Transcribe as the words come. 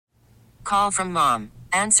Call from mom.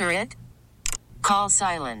 Answer it. Call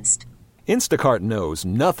silenced. Instacart knows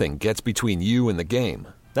nothing gets between you and the game.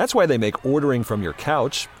 That's why they make ordering from your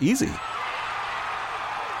couch easy.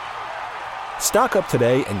 Stock up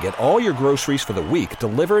today and get all your groceries for the week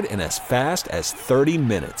delivered in as fast as 30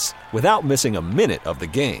 minutes without missing a minute of the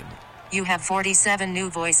game. You have 47 new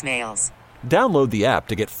voicemails. Download the app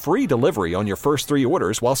to get free delivery on your first 3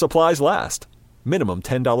 orders while supplies last. Minimum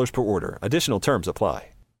 $10 per order. Additional terms apply.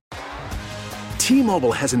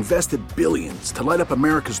 T-Mobile has invested billions to light up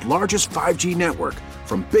America's largest 5G network,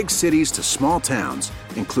 from big cities to small towns,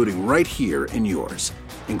 including right here in yours.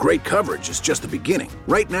 And great coverage is just the beginning.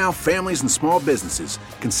 Right now, families and small businesses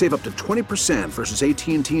can save up to 20% versus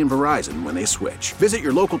AT&T and Verizon when they switch. Visit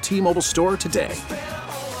your local T-Mobile store today.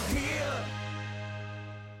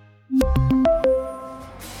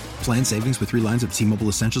 Plan savings with 3 lines of T-Mobile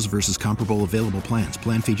Essentials versus comparable available plans.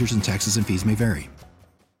 Plan features and taxes and fees may vary.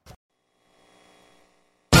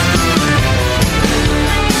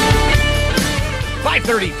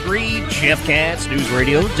 .33 Jeff Katz, News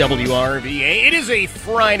Radio, WRVA. It is a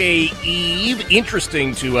Friday Eve.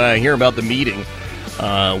 Interesting to hear about the meeting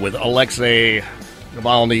with Alexei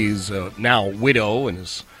Navalny's now widow and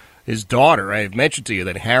his daughter. I've mentioned to you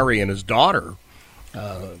that Harry and his daughter,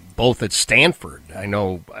 both at Stanford. I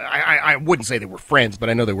know, I wouldn't say they were friends, but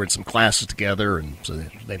I know they were in some classes together, and so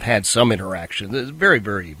they've had some interaction. It's very,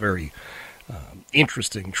 very, very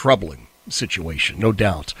interesting, troubling situation, no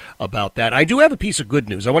doubt about that. I do have a piece of good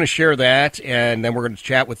news. I want to share that, and then we're going to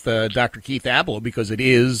chat with Dr. Keith Ablow because it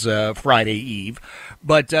is Friday Eve.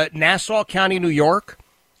 But Nassau County, New York,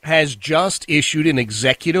 has just issued an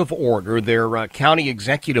executive order. Their county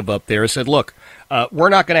executive up there said, look, we're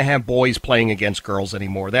not going to have boys playing against girls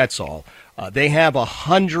anymore. That's all. They have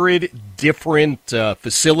 100 different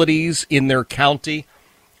facilities in their county,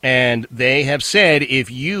 and they have said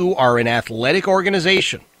if you are an athletic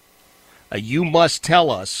organization, you must tell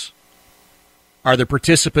us, are the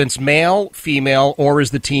participants male, female, or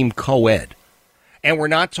is the team co-ed? And we're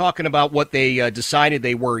not talking about what they decided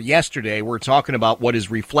they were yesterday. We're talking about what is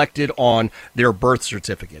reflected on their birth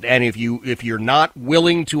certificate. And if you're not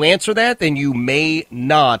willing to answer that, then you may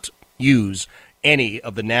not use any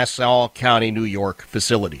of the Nassau County, New York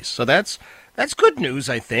facilities. So that's good news,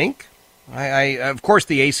 I think. I of course,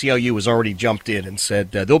 the ACLU has already jumped in and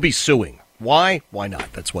said they'll be suing. Why? Why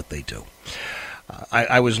not? That's what they do.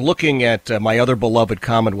 I was looking at my other beloved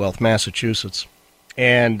Commonwealth, Massachusetts,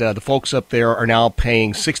 and the folks up there are now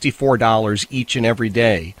paying $64 each and every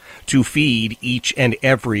day to feed each and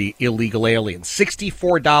every illegal alien.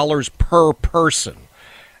 $64 per person.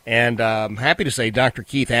 And I'm happy to say Dr.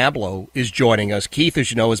 Keith Ablow is joining us. Keith,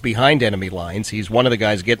 as you know, is behind enemy lines. He's one of the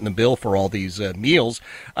guys getting the bill for all these meals.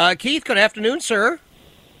 Keith, good afternoon, sir.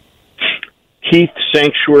 Keith,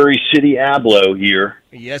 Sanctuary City Ablow here.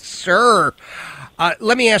 Yes, sir.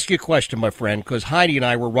 Let me ask you a question, my friend, because Heidi and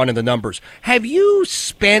I were running the numbers. Have you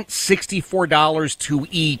spent $64 to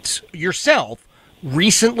eat yourself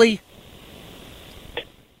recently?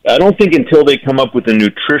 I don't think until they come up with a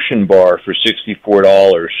nutrition bar for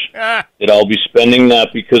 $64 that I'll be spending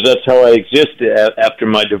that, because that's how I exist after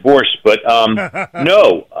my divorce. But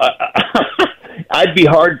no, I'd be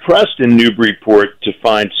hard-pressed in Newburyport to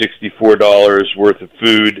find $64 worth of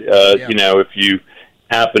food, you know, if you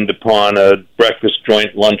happened upon a breakfast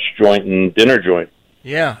joint, lunch joint, and dinner joint.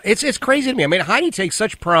 Yeah, it's crazy to me. I mean, Heidi takes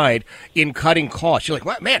such pride in cutting costs. She's like,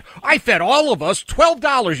 well, man, I fed all of us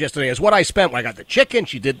 $12 yesterday is what I spent. I got the chicken,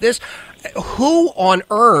 she did this. Who on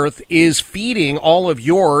earth is feeding all of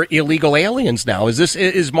your illegal aliens now?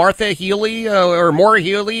 Is Martha Healy or Maura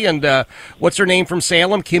Healy and what's her name from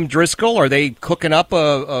Salem, Kim Driscoll? Are they cooking up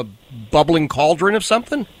a bubbling cauldron of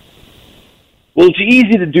something? Well, it's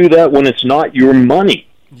easy to do that when it's not your money.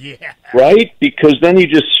 Yeah. Right? Because then you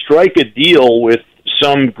just strike a deal with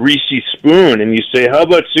some greasy spoon and you say, how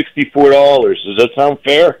about $64? Does that sound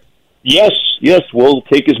fair? Yes, we'll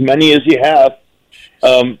take as many as you have.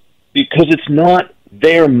 Because it's not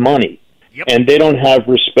their money. Yep. And they don't have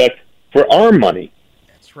respect for our money.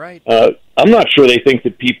 That's right. I'm not sure they think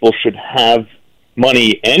that people should have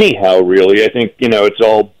money anyhow, really. I think, it's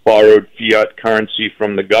all borrowed fiat currency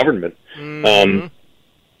from the government. Mm-hmm.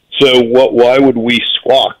 So why would we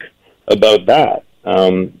squawk about that?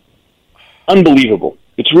 Unbelievable.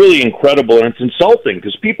 It's really incredible, and it's insulting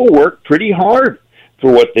because people work pretty hard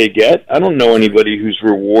for what they get. I don't know anybody who's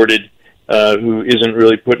rewarded who isn't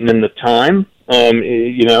really putting in the time.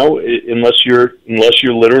 Unless you're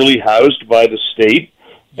literally housed by the state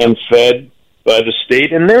and fed by the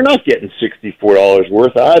state, and they're not getting $64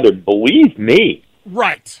 worth either. Believe me.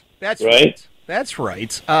 Right. That's right. That's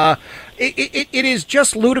right. It is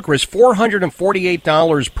just ludicrous.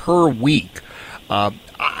 $448 per week.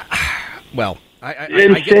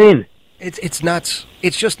 Insane. It's nuts.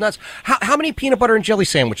 It's just nuts. How many peanut butter and jelly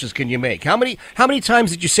sandwiches can you make? How many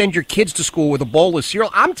times did you send your kids to school with a bowl of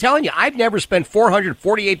cereal? I'm telling you, I've never spent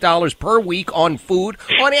 $448 per week on food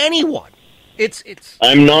on anyone. It's.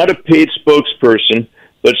 I'm not a paid spokesperson,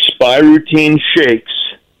 but Spy Routine shakes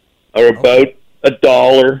are about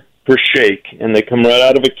 $1 per shake, and they come right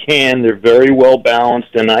out of a can. They're very well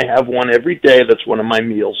balanced, and I have one every day. That's one of my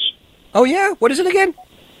meals. Oh yeah, what is it again?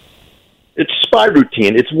 It's Spy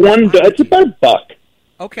Routine. It's it's about $1.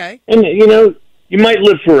 Okay. And you might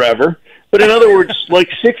live forever, but in other words, like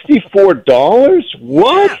 $64.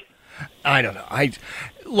 What? Yeah. I don't know.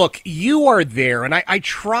 Look, you are there, and I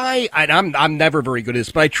try, and I'm never very good at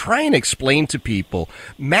this, but I try and explain to people,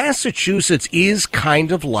 Massachusetts is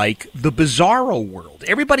kind of like the bizarro world.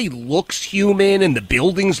 Everybody looks human, and the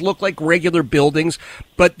buildings look like regular buildings,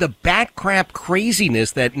 but the bat crap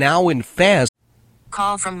craziness that now infests.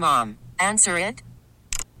 Call from mom. Answer it.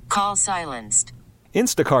 Call silenced.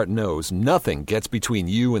 Instacart knows nothing gets between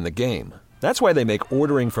you and the game. That's why they make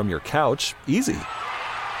ordering from your couch easy.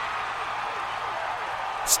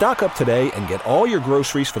 Stock up today and get all your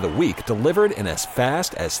groceries for the week delivered in as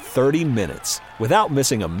fast as 30 minutes without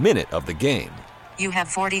missing a minute of the game. You have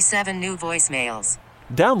 47 new voicemails.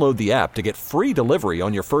 Download the app to get free delivery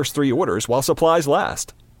on your first 3 orders while supplies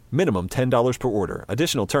last. Minimum $10 per order.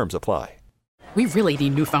 Additional terms apply. We really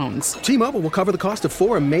need new phones. T-Mobile will cover the cost of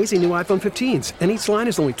 4 amazing new iPhone 15s, and each line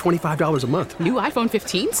is only $25 a month. New iPhone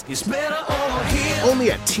 15s? It's better over here.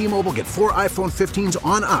 Only at T-Mobile, get 4 iPhone 15s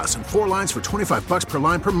on us and 4 lines for $25 per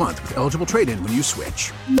line per month with eligible trade-in when you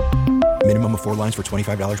switch. Minimum of 4 lines for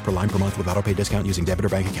 $25 per line per month with autopay discount using debit or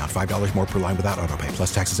bank account. $5 more per line without autopay,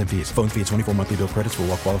 plus taxes and fees. Phone fee at 24 monthly bill credits for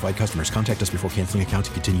well-qualified customers. Contact us before canceling account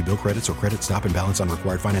to continue bill credits or credit stop and balance on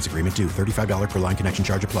required finance agreement due. $35 per line connection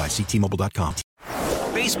charge applies. See T-Mobile.com.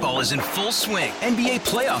 Baseball is in full swing. NBA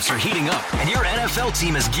playoffs are heating up, and your NFL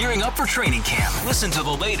team is gearing up for training camp. Listen to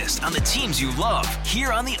the latest on the teams you love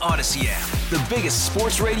here on the Odyssey app. The biggest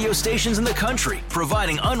sports radio stations in the country,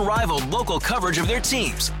 providing unrivaled local coverage of their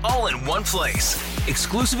teams, all in one place.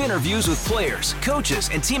 Exclusive interviews with players, coaches,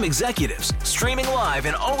 and team executives, streaming live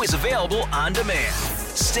and always available on demand.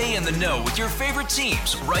 Stay in the know with your favorite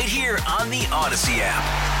teams right here on the Odyssey app.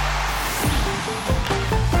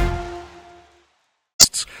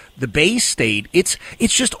 The Bay State, it's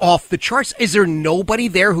just off the charts. Is there nobody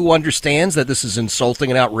there who understands that this is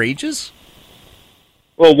insulting and outrageous?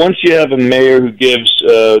 Well, once you have a mayor who gives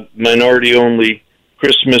a minority-only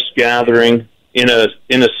Christmas gathering in a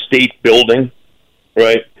state building,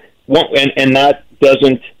 right, and that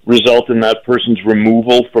doesn't result in that person's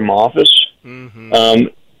removal from office,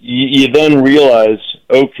 you then realize,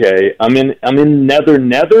 okay, I'm in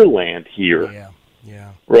Netherland here. Yeah.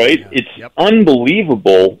 Right? Yeah. It's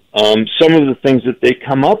unbelievable, some of the things that they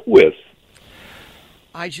come up with.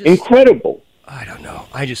 Incredible. I don't know.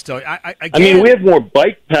 I just don't. I mean, we have more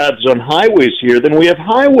bike paths on highways here than we have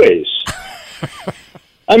highways.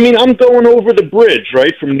 I mean, I'm going over the bridge,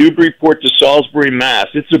 right, from Newburyport to Salisbury, Mass.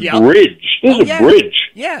 It's a bridge. This is a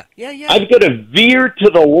bridge. Yeah. I've got to veer to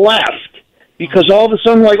the left because all of a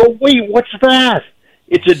sudden, like, oh, wait, what's that?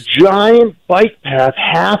 It's a giant bike path,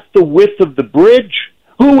 half the width of the bridge.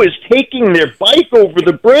 Who is taking their bike over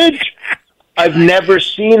the bridge? I've never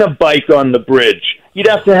seen a bike on the bridge. You'd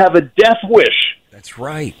have to have a death wish. That's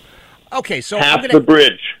right. Okay, so half the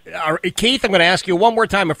bridge. Keith, I'm going to ask you one more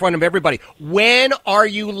time in front of everybody. When are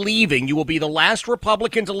you leaving? You will be the last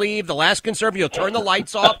Republican to leave, the last conservative. You'll turn the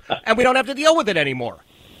lights off, and we don't have to deal with it anymore.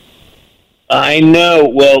 I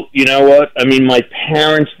know. Well, you know what? I mean, my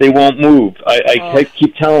parents, they won't move. I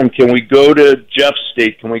keep telling them, can we go to Jeff's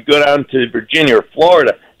state? Can we go down to Virginia or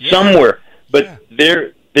Florida? Somewhere. But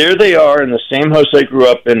there they are in the same house I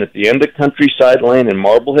grew up in at the end of Countryside Lane in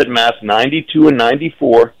Marblehead, Mass, 92 and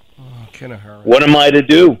 94. Kind of hurry. What am I to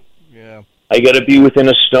do? Yeah. I got to be within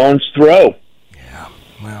a stone's throw.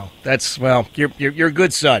 Well, you're a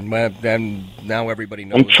good son, and now everybody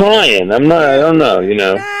knows. I'm trying. I'm not. I don't know. You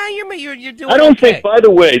know. Nah, you're doing. I don't okay. think. By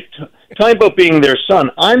the way, talking about being their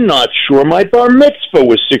son, I'm not sure my bar mitzvah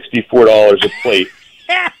was $64 a plate.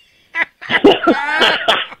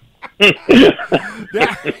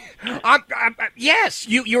 Yes,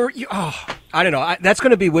 you're. Oh, I don't know. That's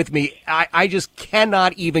going to be with me. I just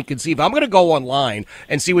cannot even conceive. I'm going to go online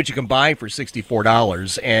and see what you can buy for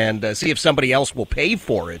 $64 and see if somebody else will pay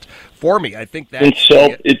for it for me. I think that's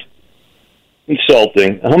it's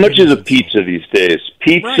insulting. How much is a pizza these days?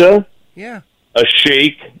 Pizza, right. Yeah, a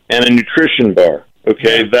shake, and a nutrition bar.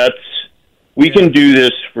 Okay, We can do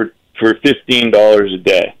this for $15 a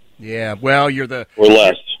day. Yeah, well, or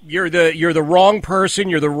less. You're the wrong person.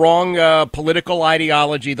 You're the wrong political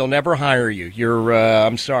ideology. They'll never hire you.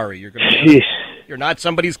 I'm sorry. You're not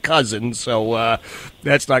somebody's cousin, so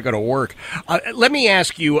that's not going to work. Let me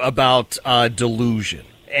ask you about delusion,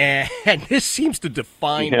 and this seems to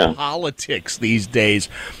define politics these days.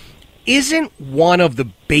 Isn't one of the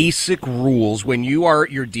basic rules when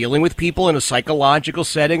you're dealing with people in a psychological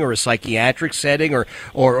setting or a psychiatric setting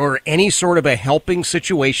or any sort of a helping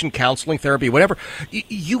situation, counseling, therapy, whatever,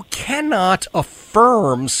 you cannot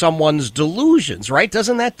affirm someone's delusions, right?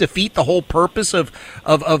 Doesn't that defeat the whole purpose of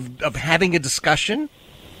having a discussion?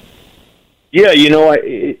 Yeah,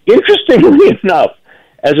 interestingly enough,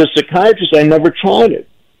 as a psychiatrist, I never tried it.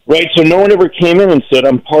 Right, so no one ever came in and said,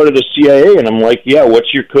 I'm part of the CIA, and I'm like, yeah,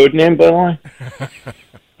 what's your code name, by the way?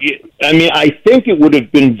 I mean, I think it would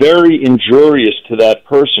have been very injurious to that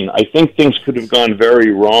person. I think things could have gone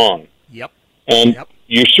very wrong. Yep. And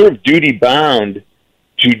you're sort of duty-bound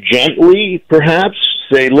to gently, perhaps,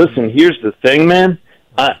 say, listen, here's the thing, man,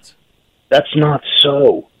 that's not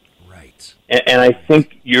so. Right. And I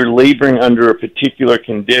think you're laboring under a particular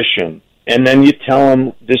condition, and then you tell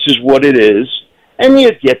them this is what it is, and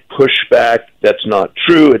you get pushback, that's not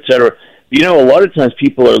true, et cetera. A lot of times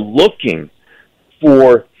people are looking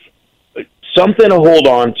for something to hold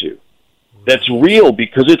on to that's real,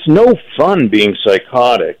 because it's no fun being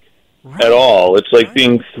psychotic at all. It's like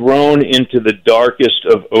being thrown into the darkest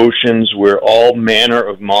of oceans where all manner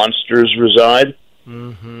of monsters reside.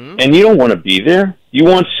 Mm-hmm. And you don't want to be there. You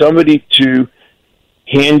want somebody to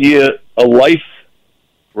hand you a life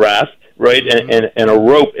raft, right, and a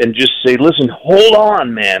rope, and just say, listen, hold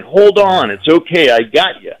on, man, hold on. It's okay, I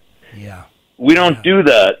got you. Yeah. We don't do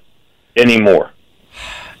that anymore.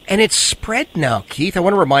 And it's spread now, Keith. I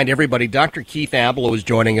want to remind everybody, Dr. Keith Ablow is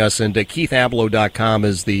joining us, and KeithAblow.com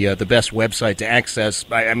is the best website to access.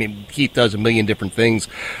 I mean, Keith does a million different things.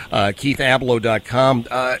 KeithAblow.com.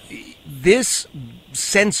 This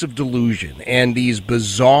sense of delusion and these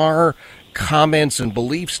bizarre comments and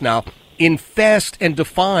beliefs now infest and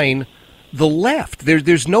define the left.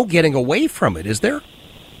 There's no getting away from it, is there?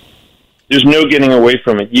 There's no getting away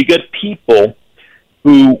from it. You get people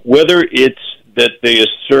who, whether it's that they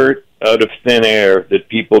assert out of thin air that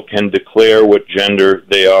people can declare what gender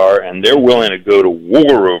they are, and they're willing to go to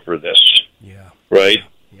war over this. Yeah. Right?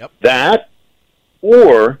 Yep. That,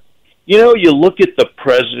 or, you look at the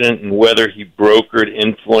president and whether he brokered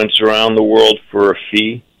influence around the world for a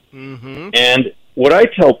fee. Mm-hmm. And what I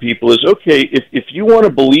tell people is, okay, if you want to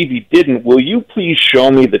believe he didn't, will you please show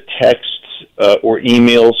me the texts or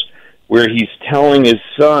emails where he's telling his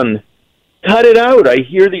son, cut it out, I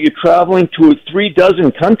hear that you're traveling to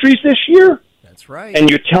 36 countries this year? That's right. And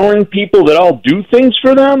you're telling people that I'll do things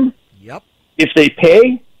for them? Yep. If they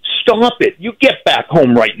pay, stop it. You get back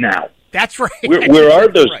home right now. That's right. Where are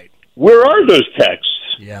those? Right. Where are those texts?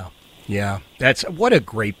 Yeah. Yeah, that's what a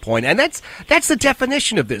great point, and that's the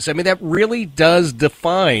definition of this. I mean, that really does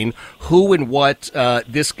define who and what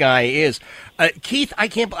this guy is. Keith,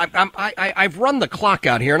 I've run the clock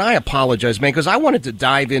out here, and I apologize, man, because I wanted to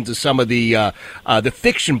dive into some of the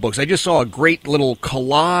fiction books. I just saw a great little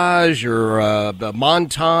collage or a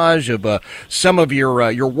montage of some of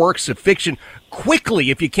your works of fiction. Quickly,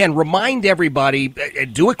 if you can, remind everybody,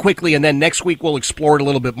 do it quickly, and then next week we'll explore it a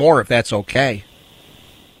little bit more, if that's okay.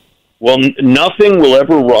 Well, nothing will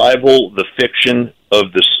ever rival the fiction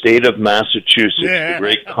of the state of Massachusetts, the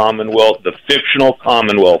great Commonwealth, the fictional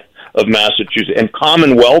Commonwealth of Massachusetts. And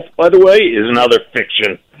Commonwealth, by the way, is another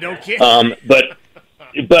fiction. No kidding. But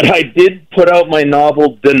I did put out my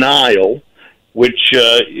novel, Denial, which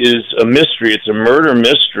is a mystery. It's a murder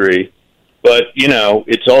mystery. But,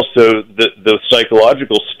 it's also the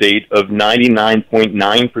psychological state of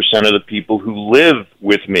 99.9% of the people who live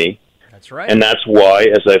with me. That's right. And that's why,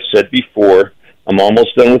 as I've said before, I'm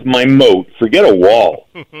almost done with my moat. Forget a wall.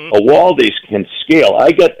 A wall they can scale.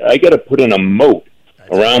 I got to put in a moat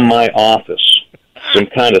around my office. Some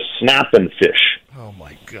kind of snapping fish. Oh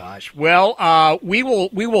my gosh. Well, we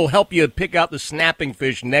will help you pick out the snapping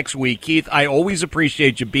fish next week. Keith, I always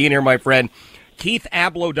appreciate you being here, my friend.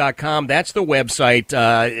 KeithAblow.com. That's the website.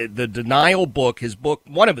 The Denial book,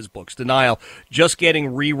 one of his books, Denial, just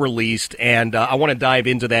getting re-released, and I want to dive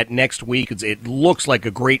into that next week. It looks like a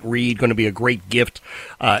great read, going to be a great gift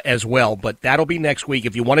as well, but that'll be next week.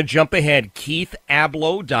 If you want to jump ahead,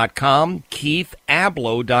 KeithAblow.com,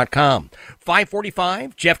 KeithAblow.com.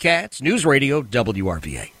 545, Jeff Katz, News Radio,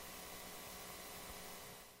 WRVA.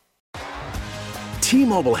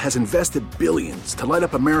 T-Mobile has invested billions to light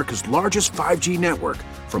up America's largest 5G network,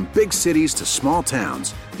 from big cities to small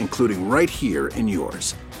towns, including right here in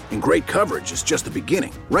yours. And great coverage is just the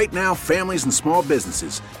beginning. Right now, families and small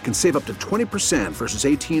businesses can save up to 20% versus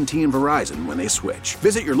AT&T and Verizon when they switch.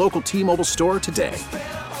 Visit your local T-Mobile store today.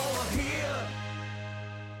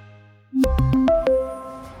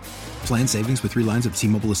 Plan savings with 3 lines of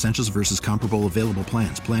T-Mobile Essentials versus comparable available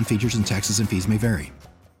plans. Plan features and taxes and fees may vary.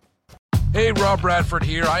 Hey, Rob Bradford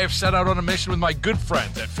here. I have set out on a mission with my good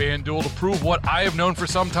friends at FanDuel to prove what I have known for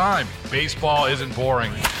some time. Baseball isn't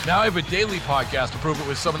boring. Now I have a daily podcast to prove it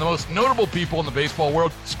with some of the most notable people in the baseball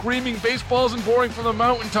world, screaming baseball isn't boring from the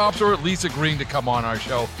mountaintops, or at least agreeing to come on our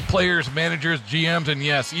show. Players, managers, GMs, and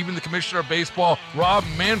yes, even the commissioner of baseball, Rob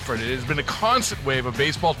Manfred. It has been a constant wave of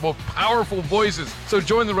baseball's most powerful voices. So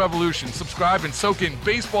join the revolution. Subscribe and soak in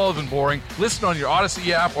Baseball Isn't Boring. Listen on your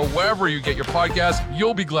Odyssey app or wherever you get your podcasts.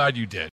 You'll be glad you did.